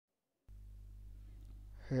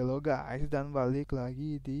Hello guys, dan balik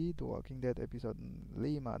lagi di The Walking Dead episode 5.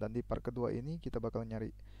 Dan di part kedua ini kita bakal nyari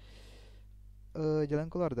jalan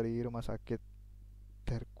keluar dari rumah sakit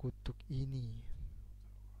terkutuk ini.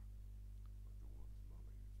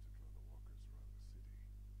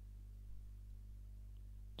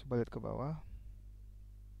 Coba lihat ke bawah.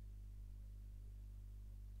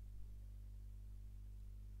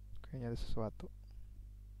 Kayaknya ada sesuatu.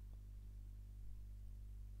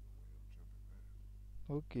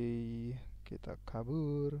 Oke, kita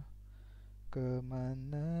kabur.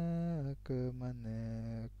 Kemana,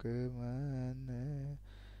 kemana, kemana.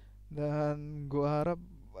 Dan gua harap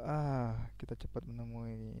kita cepat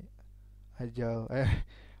menemui ajal.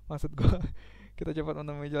 Maksud gua kita cepat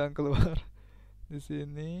menemui jalan keluar di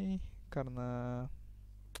sini karena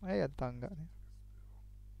ada tangga nih.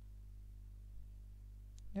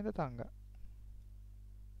 Ini ada tangga.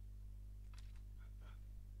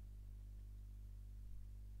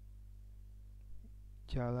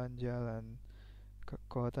 Jalan-jalan ke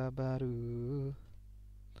kota baru.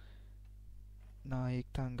 Naik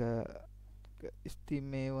tangga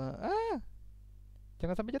istimewa.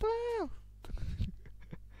 Jangan sampai jatuh.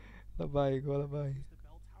 Lebay, gua lebay.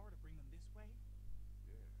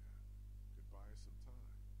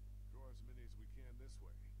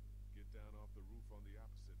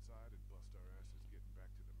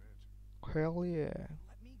 Hell yeah.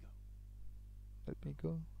 Let me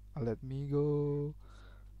go. Let me go.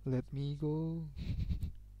 Let me go.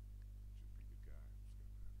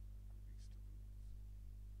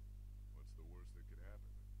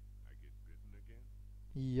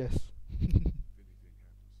 Yes.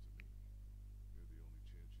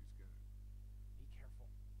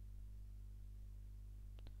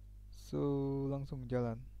 So langsung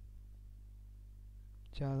jalan.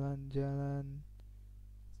 Jalan-jalan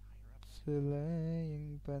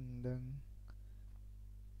selain pandang.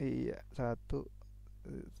 Iya, satu,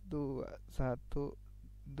 dua, satu,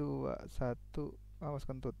 dua, satu. Awas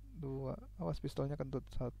kentut. Dua, awas pistolnya kentut.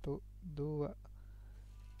 Satu, dua.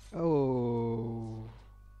 Oh,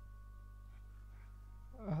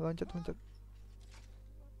 loncat, loncat.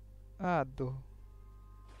 Aduh,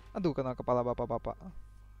 aduh, kena kepala bapak-bapak.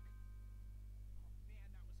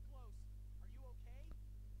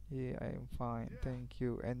 Yeah, I'm fine, thank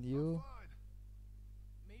you. And you?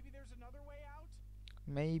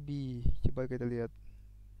 Maybe. Coba kita lihat.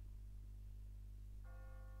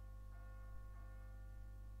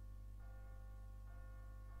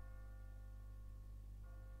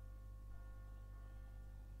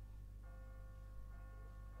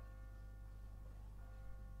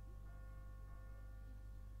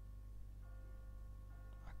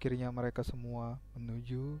 Akhirnya mereka semua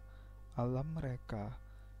menuju alam mereka,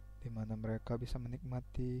 di mana mereka bisa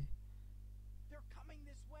menikmati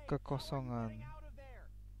kekosongan.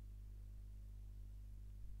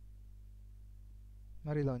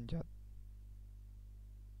 Mari loncat.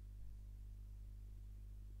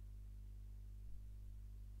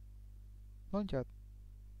 Loncat.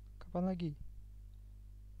 Kapan lagi?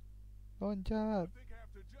 Loncat.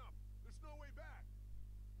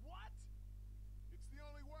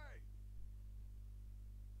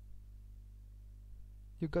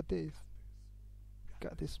 You got this.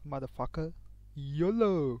 Got this, motherfucker.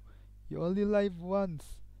 YOLO. You only live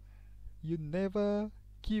once. You never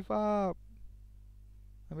give up.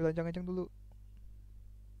 Ambil ancang-ancang dulu.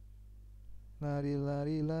 Lari,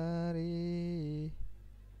 lari, lari.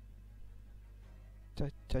 Ca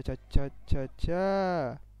ca ca ca ca ca.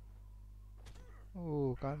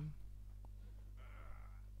 Kan.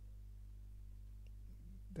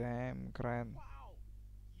 Damn, keren.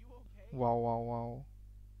 Wow, wow, wow.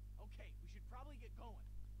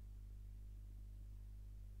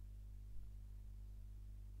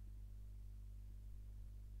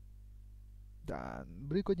 Dan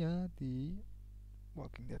berikutnya di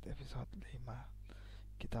Walking Dead episode 5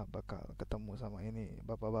 kita bakal ketemu sama ini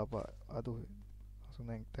bapak-bapak. Aduh, langsung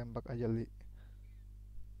naik tembak aja li.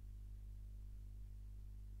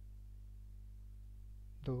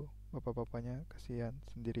 Tuh, bapak-bapaknya kasihan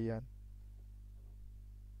sendirian.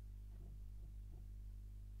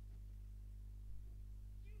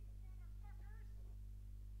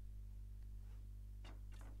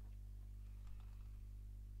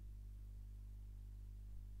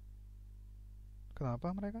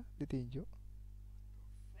 Kenapa mereka ditinju?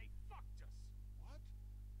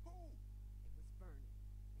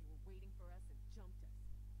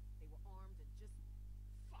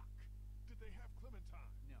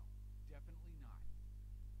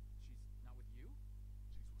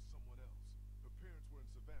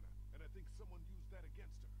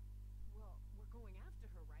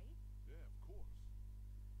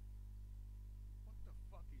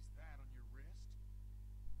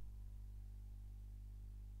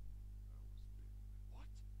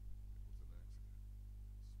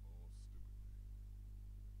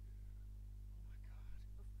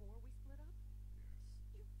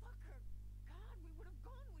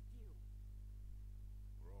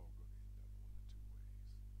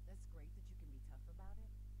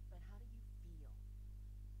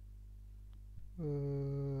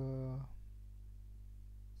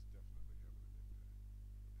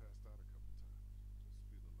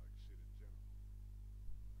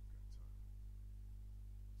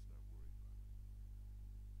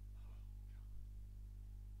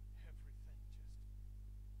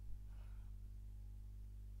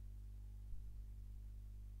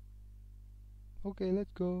 Okay, let's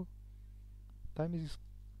go. Time is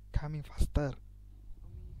coming faster.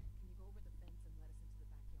 Omid, can you go over the fence and let us into the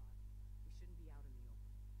backyard? We shouldn't be out in the open.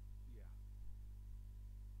 Yeah.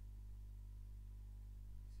 This is not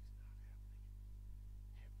happening.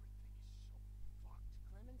 Everything is so fucked.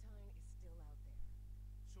 Clementine is still out there.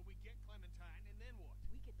 So we get Clementine, and then what?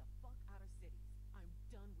 We get the fuck out of cities. I'm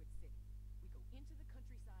done with cities. We go into the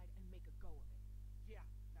countryside and make a go of it. Yeah,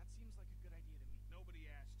 that seems like a good idea to me. Nobody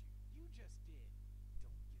asked you. You just did.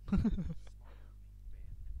 Don't get smart with me, Ben.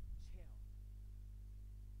 Chill.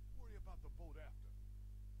 Worry about the boat after.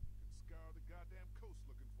 You can scour the goddamn coast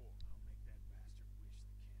looking for him. I'll make that bastard wish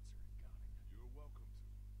the cancer had got him. You're welcome to.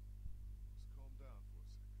 Just calm down for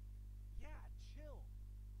a second. Yeah, chill.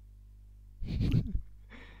 We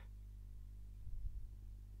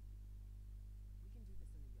can do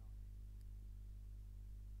this in the yard.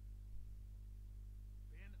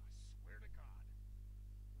 Ben, I swear to God.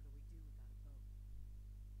 What do we do without a boat?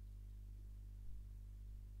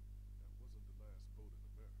 That wasn't the last boat in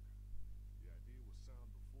America. The idea was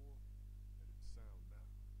sound before, and it's sound now.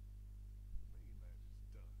 The mainland is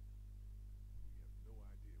done. We have no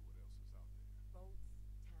idea what else is out there. Boats,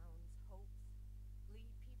 towns, hopes.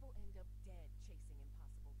 Lee, people end up dead chasing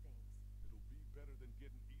impossible things. It'll be better than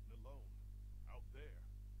getting eaten alone. Out there.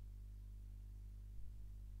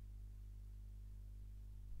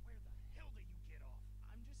 Where the hell do you get off?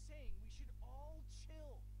 I'm just saying we should all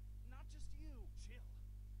chill. Not just you. Chill.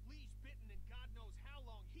 Lee's bitten and God knows how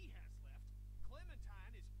long he has left.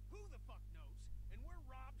 Clementine is who the fuck knows. And we're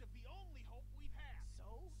robbed of the only hope we've had.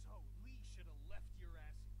 So Lee should have left your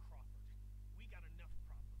ass in Crawford. We got enough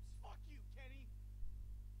problems. Fuck you, Kenny.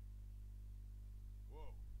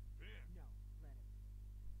 Whoa, Ben. No, let him.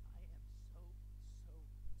 I am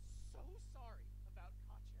so sorry about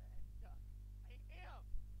Katja and Duck. I am.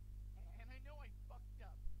 And I know I fucked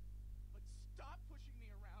up. But stop pushing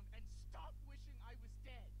me around and stop wishing I was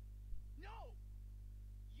dead. No!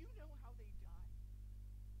 You know how they die.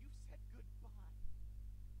 You said goodbye.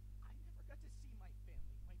 I never got to see my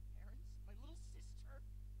family, my parents, my little sister.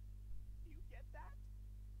 Do you get that?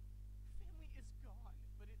 Family is gone,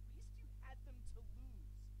 but at least you had them to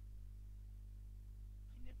lose.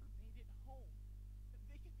 I never made it home.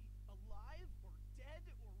 They could be alive or dead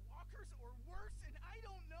or walkers or worse, and I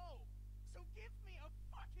don't know. So give me a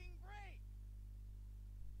fucking break.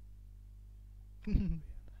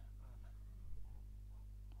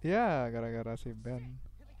 Ya, gara-gara si Ben.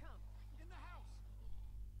 Here they come. In the house.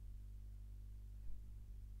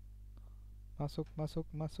 Masuk, masuk,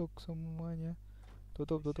 masuk semuanya.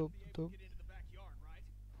 Tutup, We tutup, should be able tutup. to get into the backyard, right?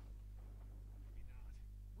 Maybe not.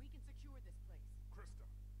 We can secure this place. Krista.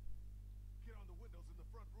 Get on the windows in the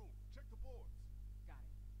front room. Check the boards. Got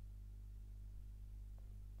it.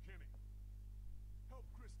 Kenny. Help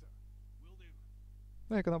Krista. Will do.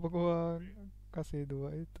 Kenapa gua kasih dua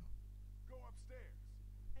itu? Go upstairs.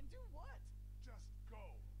 And do what? Just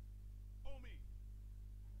go. Omi.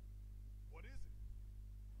 What is it?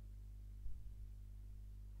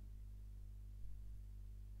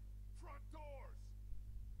 Front doors.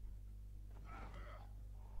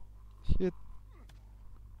 Shit.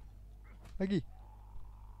 Lagi.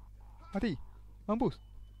 Mati. Mampus.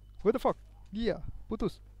 What the fuck? Dia.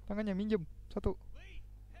 Putus. Tangannya minjem. Satu. Lee,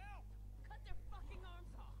 help! Cut their fucking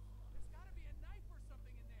arms off! There's gotta be a knife or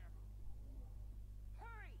something in there.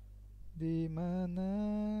 Hurry! Di mana?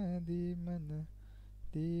 Di mana?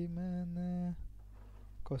 Di mana?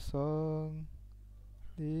 Kosong.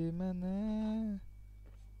 Di mana?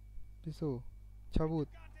 Pisau.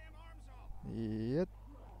 Cabut. Goddamn arms off! Iya.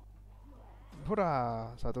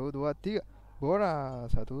 Bora. 1, 2, 3. Bora.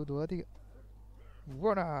 1, 2, 3.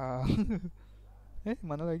 Bora.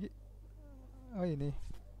 Mana lagi? Oh ini.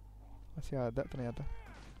 Masih ada ternyata.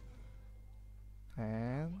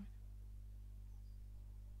 And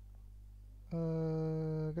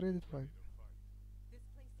credit file. This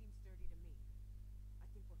place seems dirty to me. I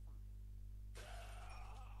think we're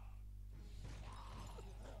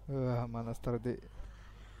fine. Mana start di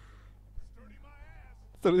Sturdy my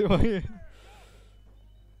ass. start di mana?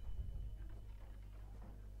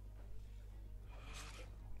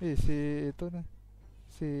 Si itu nih.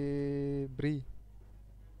 Si Bri.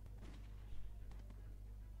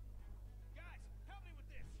 Guys, help me with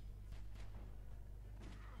this.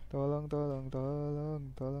 Tolong, tolong,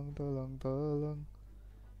 tolong, tolong, tolong, tolong.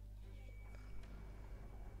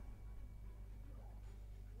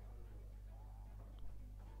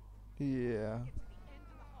 Iya. Get to the end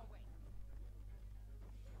of the hallway.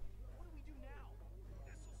 What do we do now?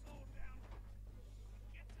 This'll slow him down.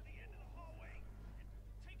 Get to the end of the hallway and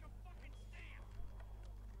take a fucking stand.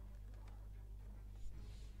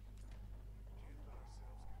 Kenny,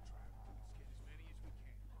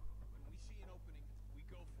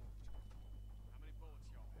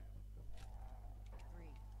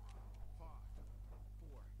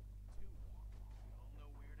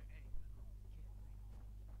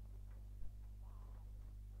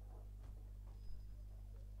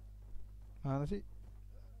 Mana sih?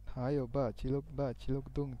 Hayo ba, cilok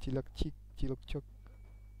dung, cilok cik, cilok cok.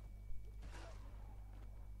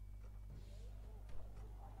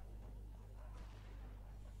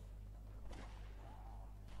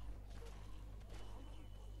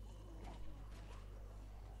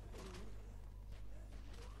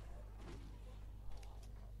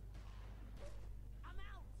 I'm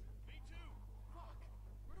out! Me too! Fuck!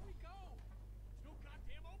 Where do we go? There's no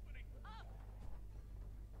goddamn opening! Up!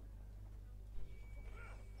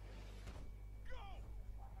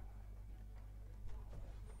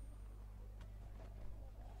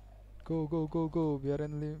 Go! Go,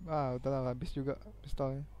 biarin udahlah habis juga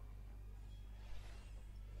pistolnya.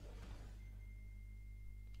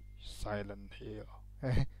 Silent Hill.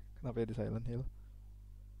 Kenapa ya di Silent Hill?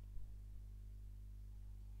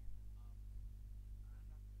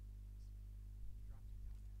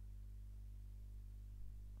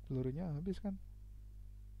 Pelurunya habis kan?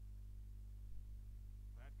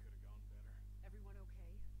 That could have gone better. Everyone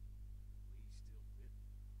okay? Lee still bitten.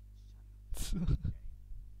 Shut up. Okay.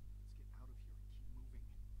 Let's get out of here and keep moving.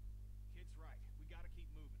 Kid's right. We gotta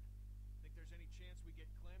keep moving. Think there's any chance we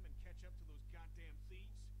get Clem and catch up to those goddamn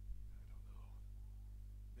thieves? I don't know.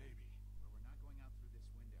 Maybe. Well, we're not going out through this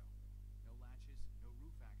window. No latches, no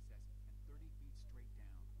roof access, and 30 feet straight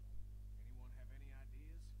down. Anyone have any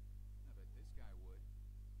ideas? I bet this guy would.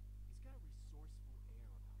 He's got a resourceful air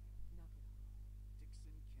about him. Knock it off.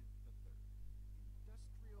 Dixon Kent III.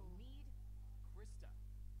 Industrial... Need Krista.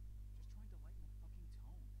 Just trying to lighten the fucking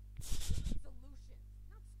tone. solutions,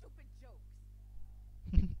 not stupid jokes.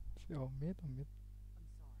 Si Omid. I'm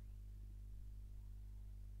sorry.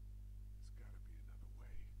 There's gotta be another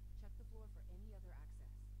way. Check the floor for any other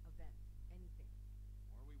access. A vent. Anything.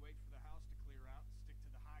 Or we wait for the house to clear out and stick to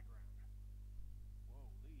the high ground. Whoa,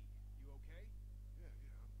 Lee, you okay? Yeah,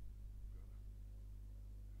 I'm gonna.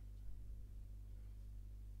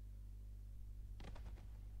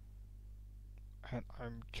 And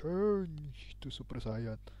I'm changed to Super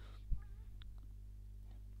Saiyan.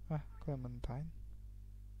 Clementine.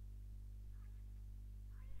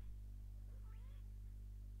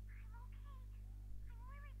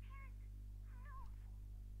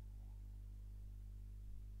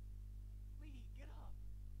 Lee, get up!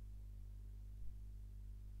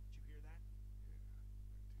 Did you hear that? Yeah,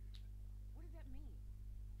 I did. What did that mean?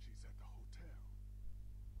 She's at the hotel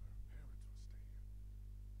where her parents were staying.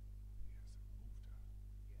 He hasn't moved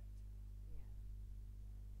her. Yet. Yeah.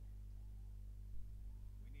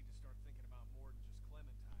 We need to start thinking about more than just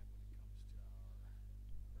Clementine when it comes to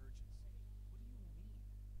our urgency. What do you mean?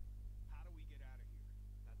 How do we get out of here?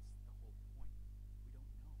 That's the whole point. We don't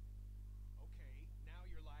know. Okay, now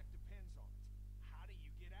your life depends on it. How do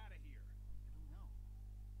you get out of here? I don't know.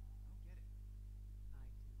 I don't get it. I do.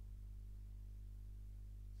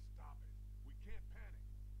 Stop it. We can't panic.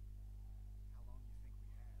 How long you think we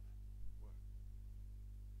have? What?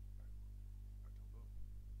 I don't know.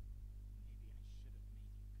 Maybe I should have made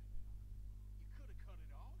you cut it off. You could have cut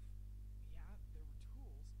it off. Yeah, there were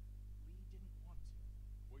tools. Lee didn't want to.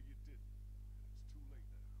 Well, you didn't. And it's too late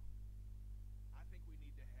now. I think we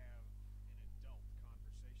need to have an adult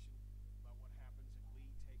conversation about what happens if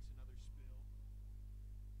Lee takes another spill.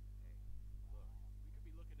 Hey, look, we could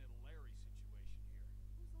be looking at a Larry situation here.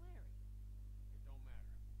 Who's Larry? It don't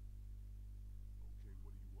matter. Okay,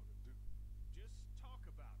 what do you want to do? Just talk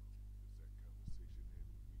about it. Does that conversation end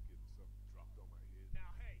with me getting something dropped on my head?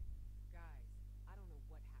 Now, hey, Guys, I don't know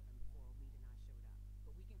what happened before Omid and I showed up,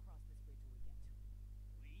 but we can cross this bridge when we get to it.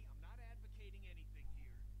 Lee, I'm not advocating anything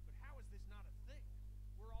here, but how is this not a thing?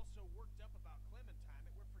 We're all so worked up about Clementine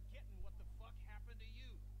that we're forgetting what the fuck happened to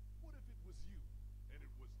you. What if it was you and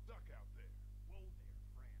it was Duck out there? Whoa there,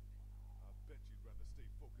 friend. I bet you'd rather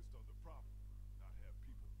stay focused on the problem, not have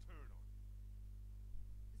people turn on you.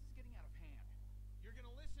 This is getting out of hand. You're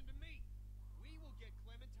gonna listen to me. We will get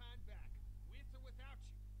Clementine back, with or without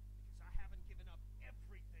you, because I haven't given up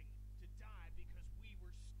everything to die because we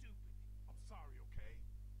were stupid. I'm sorry, okay?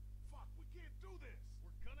 Fuck, we can't do this!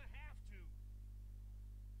 We're gonna have to.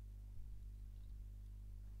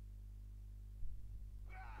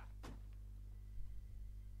 Ah!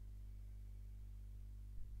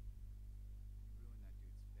 You ruined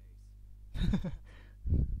that dude's face.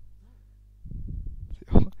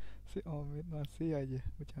 Si Omid masih aja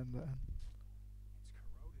bercandaan.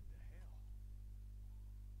 It's corroded to hell.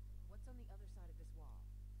 What's on the other side of this wall?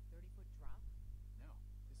 30-foot drop? No,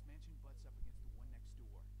 this mansion butts up against the one next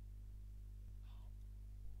door.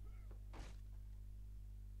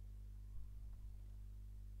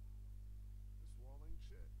 This wall ain't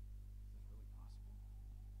shit. Is that really possible?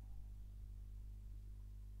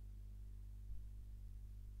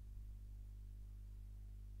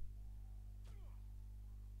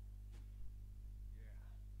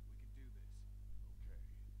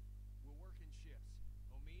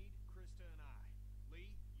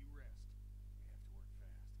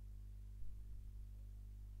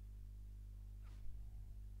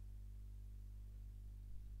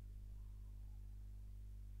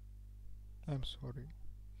 I'm sorry.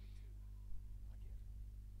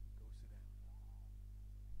 Me too. I get it. Go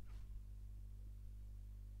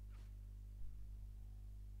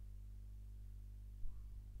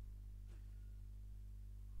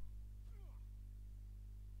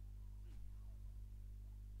sit down.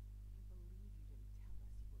 I believe you didn't tell us you were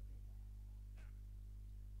bitten. I didn't want to scare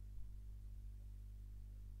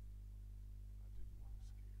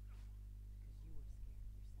you. Because you were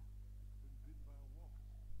scared yourself. I've been bitten by a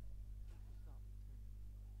walker. You thought we'd turn on you.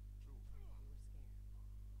 True. You were scared. I don't blame you. I would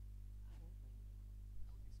be scared shitless.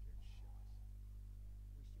 Wish you would have taken it off.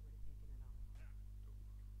 Don't look at that as much now. I'm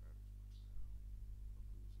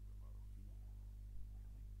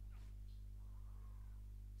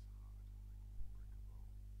losing a lot of feeling.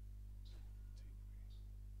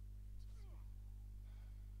 Really? It's hot, like brick of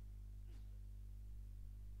bone. Tingly. It's a sleep.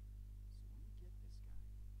 So when we get this guy,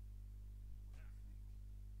 what do you think?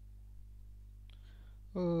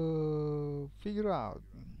 Figure out.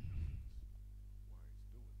 Why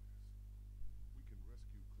he's doing this. We can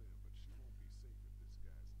rescue Clem, but she won't be safe if this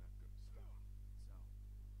guy's not gonna stop. So,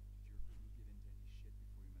 did your crew get into any shit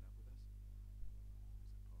before you met up with us?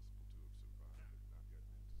 Is it possible to have survived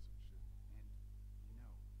and not gotten into some shit? And, you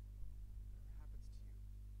know, whatever happens to you,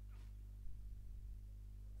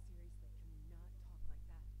 Seriously, can we not talk like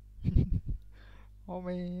that? Oh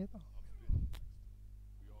man. I'm finished.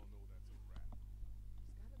 We all know that's a wrap.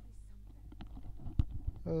 There's gotta be something.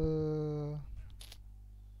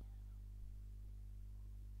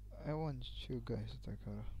 I want you guys to take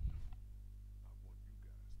her. I want you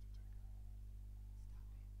guys to take her. Stop it.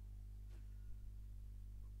 I'm serious. She'd be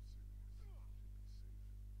safe and relatively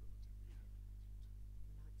happy with you two. We're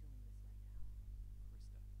not doing this right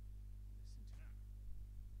now. Krista, listen to me. It's what I want,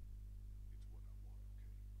 okay? What about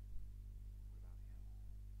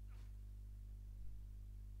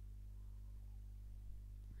him?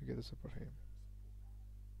 We gotta support him.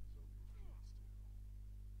 Gotta support him.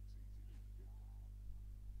 He's only a kid still. It's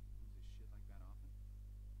easy to forget that. Loses shit like that often?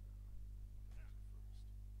 That was the first.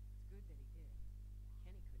 It's good that he did.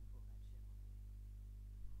 Kenny couldn't pull that shit on me.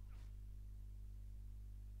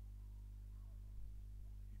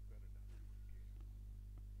 He better not do it again.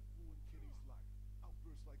 That ruined Kenny's life.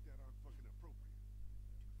 Outbursts like that aren't fucking appropriate.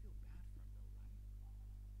 You do feel bad for him, though, right?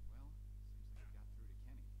 Well, seems like you got through to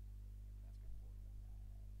Kenny. That's good for you.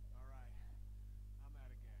 All right. I'm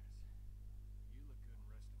out of gas. You look good and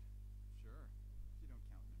rested. Sure, if you don't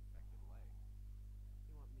count an infected leg.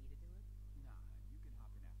 You want me to do it? Nah, you can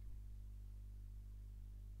hop in after me.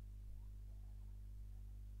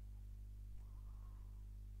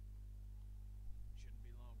 Shouldn't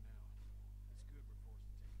be long now. It's good we're forced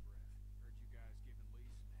to take a breath. Heard you guys giving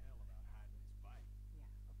Lee some hell about hiding his bite. Yeah,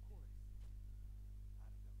 of course. I'd have done the same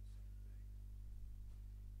thing.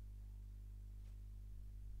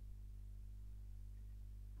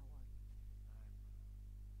 How are you?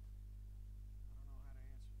 I don't know how to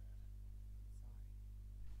answer that. I'm sorry. You've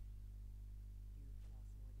lost more than anyone. You don't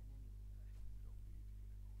need to get emotional.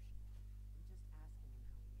 I'm just asking him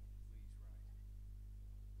how he is. Lee's right.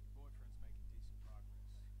 Your boyfriend's making decent progress.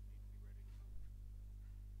 Need to be ready to move.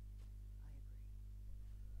 I agree.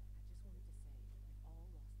 I just wanted to say, we've all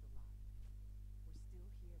lost a lot. We're still here, though. Take it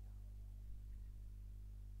easy on him from here on out. I'm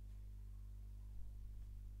angry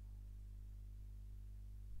as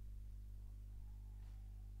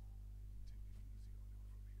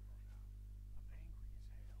hell. Not at him.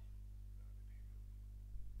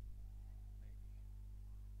 Maybe.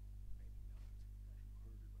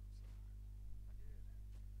 Maybe not. You heard him outside. I did. I never really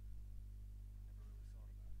thought about it that way.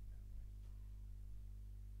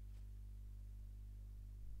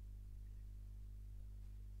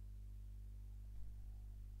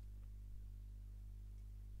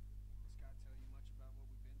 This guy tell you much about what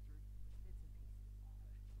we've been through? Bits and pieces.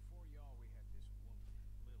 Before y'all, we had this woman,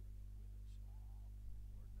 Lily, with us.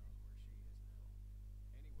 Lord knows where she is now.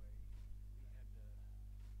 Anyway, we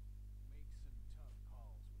had to make some tough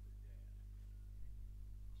calls with her dad.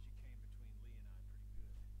 She came between Lee and I pretty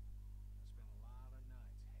good. I spent a lot of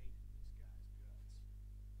nights hating this guy's guts. Sorry to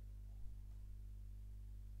hurt you anymore, Kenny.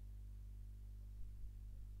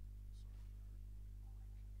 It's impossible to put the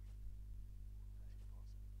light on the house in some sort of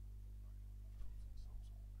way.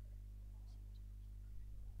 Sometimes when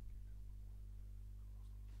I can't help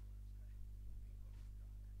but wonder if it caused the collapse. You and me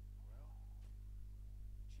both, Doc. Well,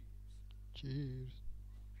 cheers. Cheers.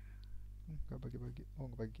 Nggak bagi-bagi. Oh,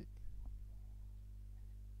 nggak bagi.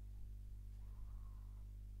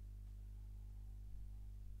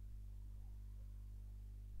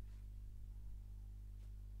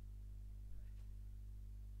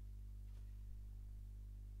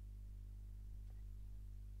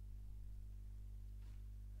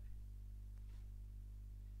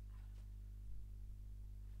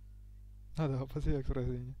 Ada apa sih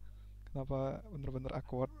ekspresinya? Kenapa bener-bener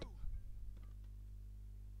awkward? No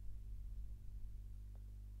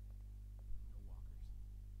walkers.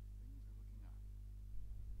 Things are looking up.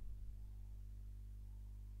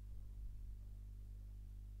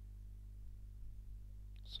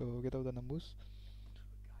 So kita udah nembus. Keep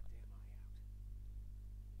a goddamn eye out.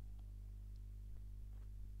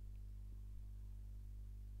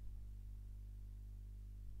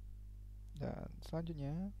 Dan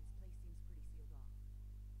selanjutnya, This place seems pretty sealed off.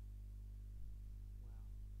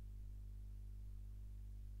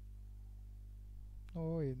 Well,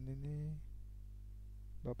 oh ini nih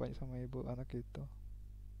bapaknya sama ibu anak itu.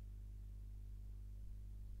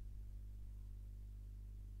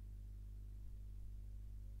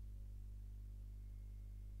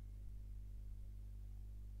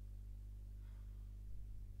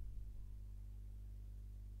 It's what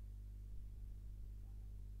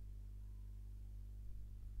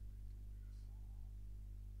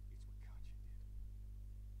Katya did. Jesus.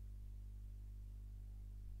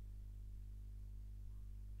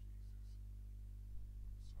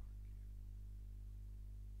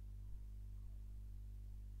 I'm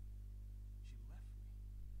sorry, kid. She left me.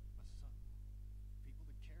 A son. People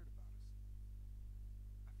that cared about us.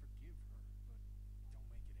 I forgive her, but don't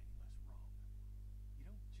make it any less wrong. You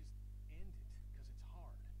don't just end it because it's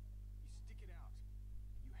hard. You stick it out,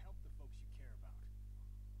 and you help the folks you care about. So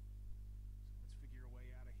let's figure a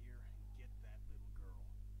way out of here and get that little girl.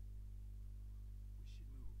 We should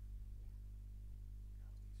move. Got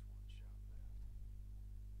at least one shot left.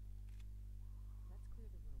 let's clear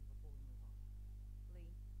the room before we move on.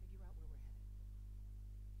 Lee, figure out where we're headed.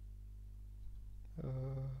 Eh,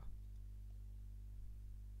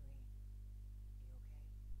 Lee, you okay? Yeah.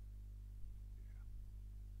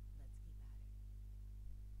 Let's keep at it.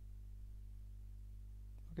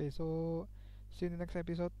 Oke, so see you in the next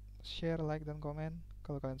episode. Share, like, dan komen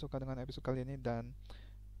kalau kalian suka dengan episode kali ini. Dan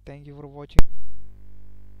thank you for watching.